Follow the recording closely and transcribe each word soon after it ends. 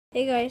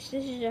Hey guys,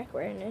 this is Jack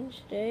Ryan, and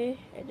today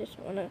I just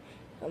want to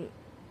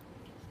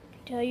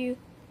tell you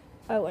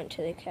I went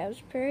to the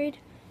Cavs parade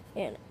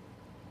and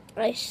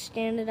I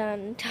standed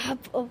on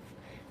top of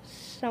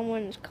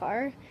someone's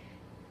car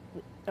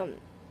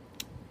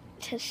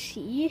to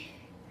see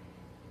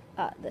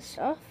the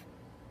stuff,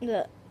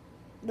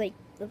 like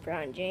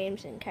LeBron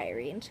James and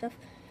Kyrie and stuff,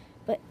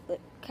 but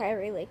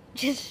Kyrie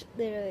just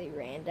literally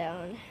ran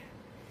down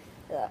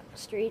the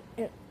street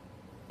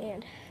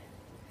and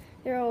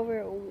there are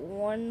over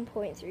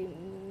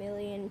 1.3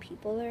 million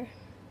people there,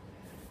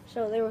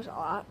 so there was a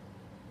lot,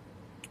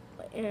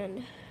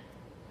 and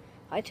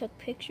I took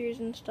pictures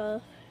and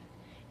stuff,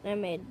 and I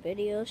made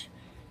videos,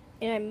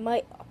 and I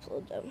might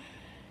upload them,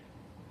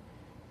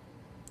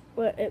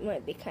 but it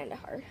might be kind of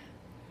hard,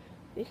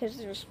 because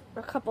there's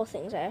a couple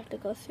things I have to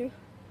go through,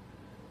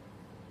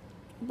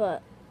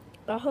 but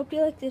I hope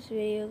you like this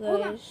video,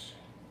 guys.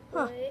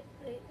 Wait.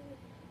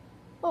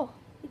 Oh.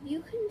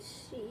 You can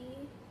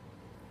see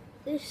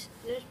there's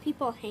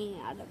people hanging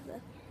out of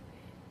the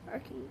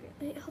parking garage.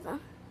 Wait, hold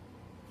on.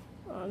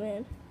 Oh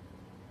man.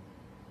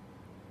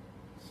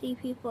 See,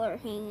 people are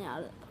hanging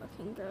out at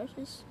parking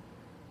garages.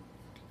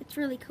 It's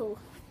really cool.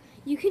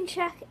 You can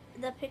check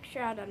the picture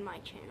out on my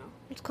channel.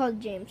 It's called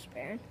James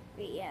Barron.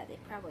 Yeah, they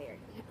probably are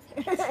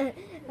hanging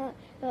out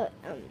there.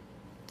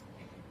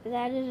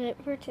 That is it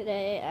for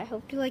today. I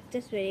hope you like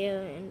this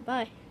video, and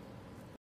bye.